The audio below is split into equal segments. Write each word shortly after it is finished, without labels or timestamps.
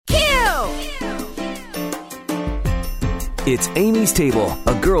It's Amy's Table,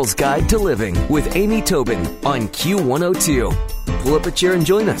 a girl's guide to living with Amy Tobin on Q102. Pull up a chair and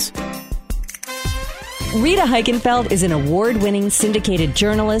join us. Rita Heikenfeld is an award-winning syndicated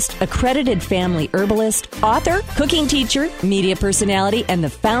journalist, accredited family herbalist, author, cooking teacher, media personality, and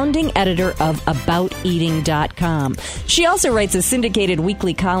the founding editor of AboutEating.com. She also writes a syndicated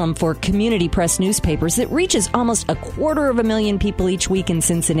weekly column for Community Press newspapers that reaches almost 250,000 people each week in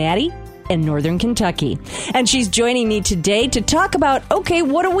Cincinnati and Northern Kentucky. And she's joining me today to talk about, okay,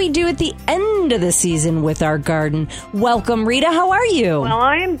 what do we do at the end of the season with our garden? Welcome, Rita. How are you? Well,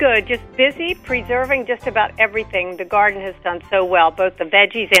 I am good. Just busy preserving just about everything. The garden has done so well, both the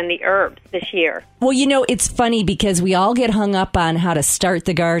veggies and the herbs this year. Well, you know, it's funny because we all get hung up on how to start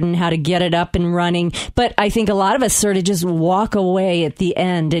the garden, how to get it up and running. But I think a lot of us sort of just walk away at the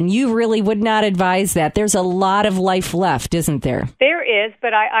end. And you really would not advise that. There's a lot of life left, isn't there? There is,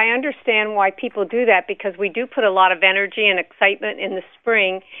 but I understand why people do that, because we do put a lot of energy and excitement in the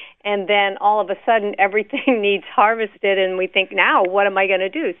spring, and then all of a sudden everything needs harvested, and we think, now what am I going to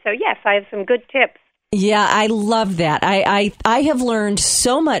do? So yes, I have some good tips. Yeah, I love that. I have learned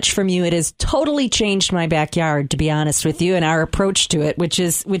so much from you. It has totally changed my backyard, to be honest with you, and our approach to it, which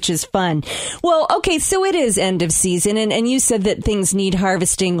is fun. Well, okay, so it is end of season, and you said that things need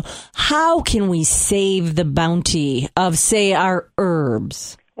harvesting. How can we save the bounty of, say, our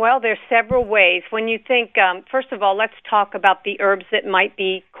herbs? Well, there's several ways. When you think, first of all, let's talk about the herbs that might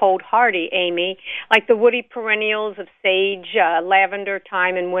be cold hardy, Amy, like the woody perennials of sage, lavender,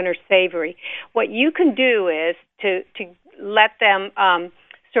 thyme, and winter savory. What you can do is to let them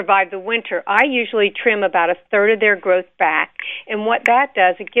survive the winter. I usually trim about a third of their growth back, and what that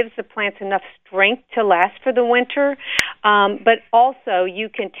does, it gives the plants enough strength to last for the winter, but also you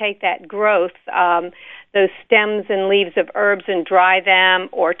can take that growth, those stems and leaves of herbs, and dry them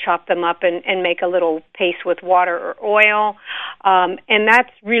or chop them up and make a little paste with water or oil. And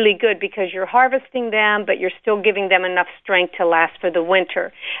that's really good because you're harvesting them, but you're still giving them enough strength to last for the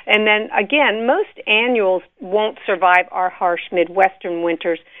winter. And then, again, most annuals won't survive our harsh Midwestern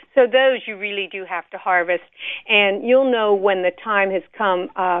winters, so those you really do have to harvest. And you'll know when the time has come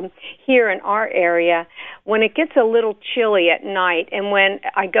here in our area, when it gets a little chilly at night, and when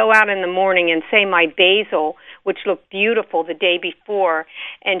I go out in the morning and say my basil, which looked beautiful the day before,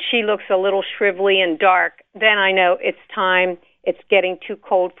 and she looks a little shrivelly and dark, then I know it's time. It's getting too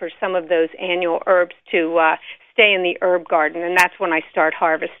cold for some of those annual herbs to stay in the herb garden, and that's when I start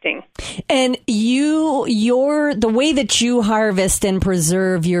harvesting. And the way that you harvest and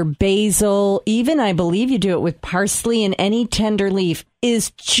preserve your basil, even I believe you do it with parsley and any tender leaf,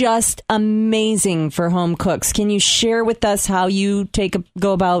 is just amazing for home cooks. Can you share with us how you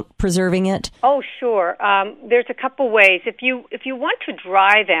go about preserving it? Oh, sure. There's a couple ways. If you want to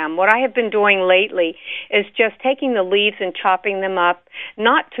dry them, what I have been doing lately is just taking the leaves and chopping them up,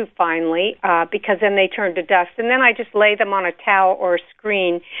 not too finely, because then they turn to dust. And then I just lay them on a towel or a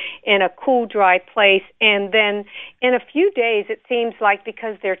screen in a cool, dry place. And then in a few days, it seems like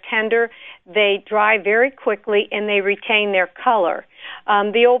because they're tender, they dry very quickly and they retain their color.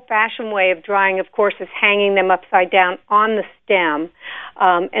 The old-fashioned way of drying, of course, is hanging them upside down on the stem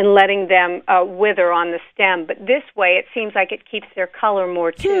and letting them wither on the stem. But this way, it seems like it keeps their color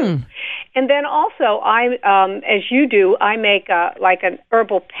more, too. And then also, as you do, I make like an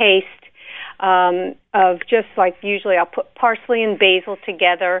herbal paste of just like usually I'll put parsley and basil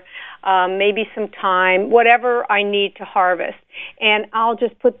together, maybe some thyme, whatever I need to harvest. And I'll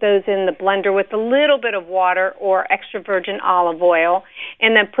just put those in the blender with a little bit of water or extra virgin olive oil,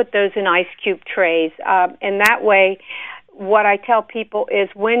 and then put those in ice cube trays. And that way, what I tell people is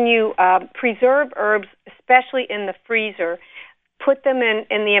when you preserve herbs, especially in the freezer, put them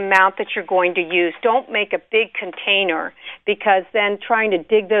in the amount that you're going to use. Don't make a big container, because then trying to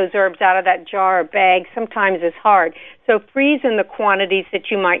dig those herbs out of that jar or bag sometimes is hard. So freeze in the quantities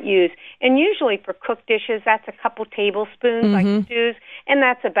that you might use. And usually for cooked dishes, that's a couple tablespoons, like stews, and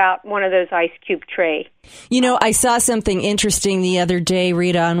that's about one of those ice cube trays. You know, I saw something interesting the other day,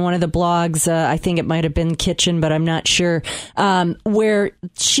 Rita, on one of the blogs. I think it might have been Kitchen, but I'm not sure, where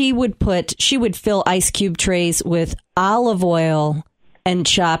she would fill ice cube trays with olive oil and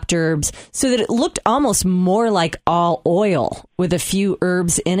chopped herbs so that it looked almost more like all oil with a few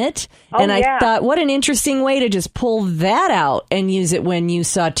herbs in it. I thought, what an interesting way to just pull that out and use it when you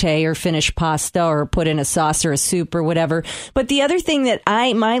saute or finish pasta or put in a sauce or a soup or whatever. But the other thing that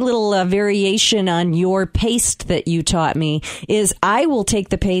my little variation on your paste that you taught me is I will take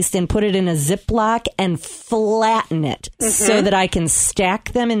the paste and put it in a Ziploc and flatten it so that I can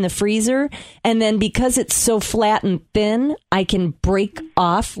stack them in the freezer. And then because it's so flat and thin, I can break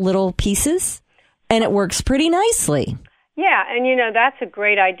off little pieces, and it works pretty nicely. Yeah, and that's a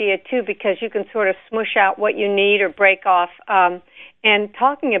great idea too, because you can sort of smush out what you need or break off. And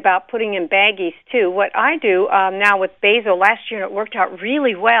talking about putting in baggies too, what I do now with basil, last year it worked out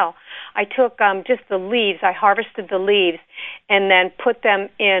really well. I took just the leaves, I harvested the leaves, and then put them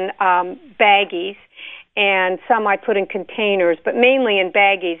in baggies, and some I put in containers, but mainly in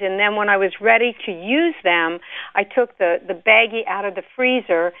baggies. And then when I was ready to use them, I took the baggie out of the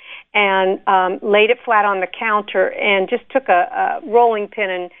freezer and laid it flat on the counter and just took a rolling pin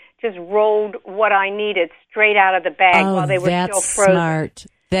and just rolled what I needed straight out of the bag while they were still frozen. Smart.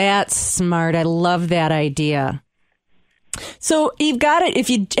 That's smart. I love that idea. So you've got to, if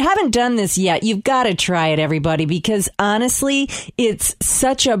you haven't done this yet, you've got to try it, everybody, because honestly, it's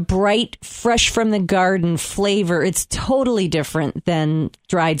such a bright, fresh from the garden flavor. It's totally different than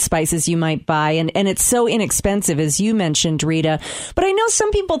dried spices you might buy. And it's so inexpensive, as you mentioned, Rita. But I know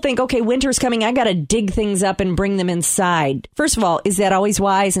some people think, okay, winter's coming. I got to dig things up and bring them inside. First of all, is that always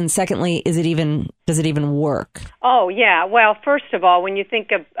wise? And secondly, does it even work? Oh, yeah. Well, first of all, when you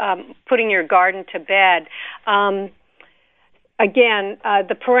think of putting your garden to bed, again,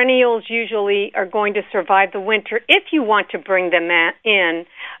 the perennials usually are going to survive the winter if you want to bring them in,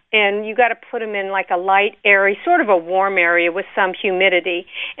 and you got to put them in like a light, airy, sort of a warm area with some humidity.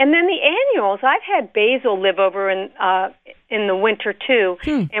 And then the annuals, I've had basil live over in the winter too,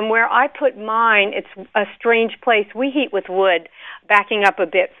 and where I put mine, it's a strange place. We heat with wood, backing up a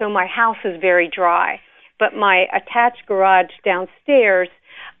bit, so my house is very dry. But my attached garage downstairs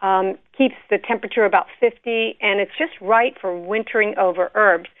keeps the temperature about 50, and it's just right for wintering over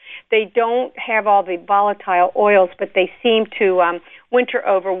herbs. They don't have all the volatile oils, but they seem to winter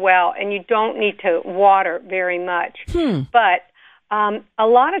over well, and you don't need to water very much. But a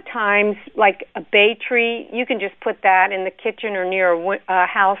lot of times, like a bay tree, you can just put that in the kitchen or near a window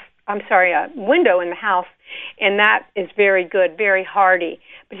in the house, and that is very good, very hardy.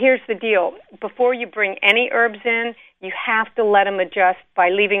 But here's the deal. Before you bring any herbs in, you have to let them adjust by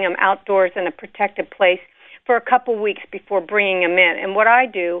leaving them outdoors in a protected place for a couple weeks before bringing them in. And what I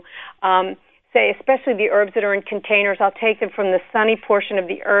do, say, especially the herbs that are in containers, I'll take them from the sunny portion of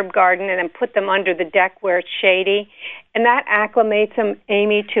the herb garden and then put them under the deck where it's shady. And that acclimates them,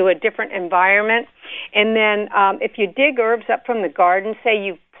 Amy, to a different environment. And then if you dig herbs up from the garden, say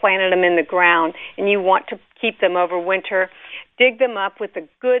you've planted them in the ground and you want to keep them over winter, dig them up with a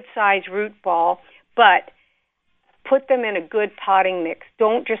good-sized root ball, but put them in a good potting mix.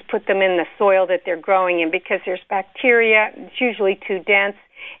 Don't just put them in the soil that they're growing in, because there's bacteria. It's usually too dense.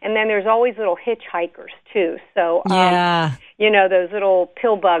 And then there's always little hitchhikers, too. So, those little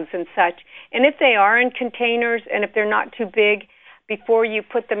pill bugs and such. And if they are in containers and if they're not too big, before you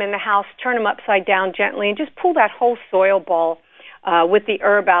put them in the house, turn them upside down gently and just pull that whole soil ball with the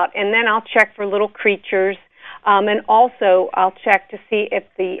herb out. And then I'll check for little creatures. And also, I'll check to see if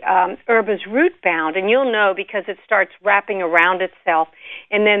the herb is root-bound, and you'll know because it starts wrapping around itself.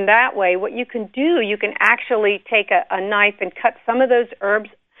 And then that way, what you can do, you can actually take a knife and cut some of those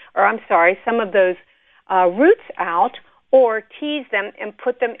some of those roots out, or tease them and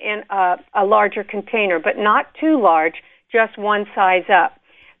put them in a larger container, but not too large, just one size up.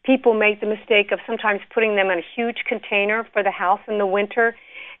 People make the mistake of sometimes putting them in a huge container for the house in the winter,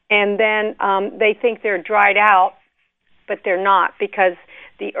 and then they think they're dried out, but they're not, because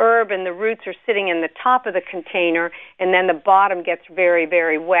the herb and the roots are sitting in the top of the container, and then the bottom gets very,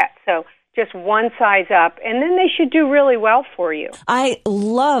 very wet. So just one size up, and then they should do really well for you. I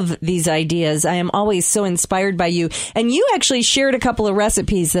love these ideas. I am always so inspired by you. And you actually shared a couple of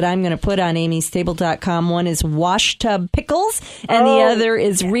recipes that I'm going to put on amystable.com. One is wash tub pickles, and the other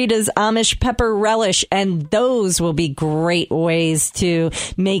is Rita's Amish pepper relish. And those will be great ways to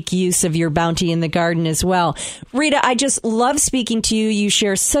make use of your bounty in the garden as well. Rita, I just love speaking to you. You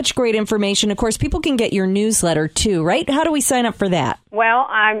share such great information. Of course, people can get your newsletter too, right? How do we sign up for that? Well,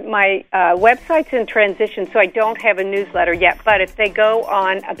 my website's in transition, so I don't have a newsletter yet. But if they go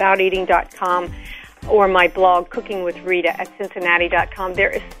on abouteating.com or my blog, Cooking with Rita at Cincinnati.com, there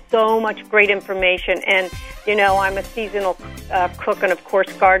is so much great information. And, I'm a seasonal cook and, of course,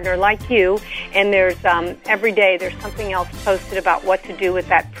 gardener like you. And there's every day there's something else posted about what to do with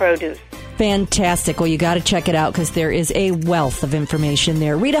that produce. Fantastic. Well, you got to check it out because there is a wealth of information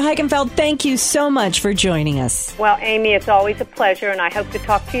there. Rita Heikenfeld, thank you so much for joining us. Well, Amy, it's always a pleasure, and I hope to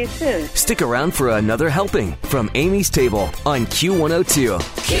talk to you soon. Stick around for another helping from Amy's Table on Q102.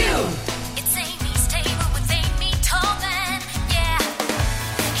 Q! It's Amy's Table with Amy Tobin, yeah.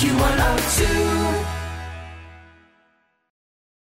 Q102.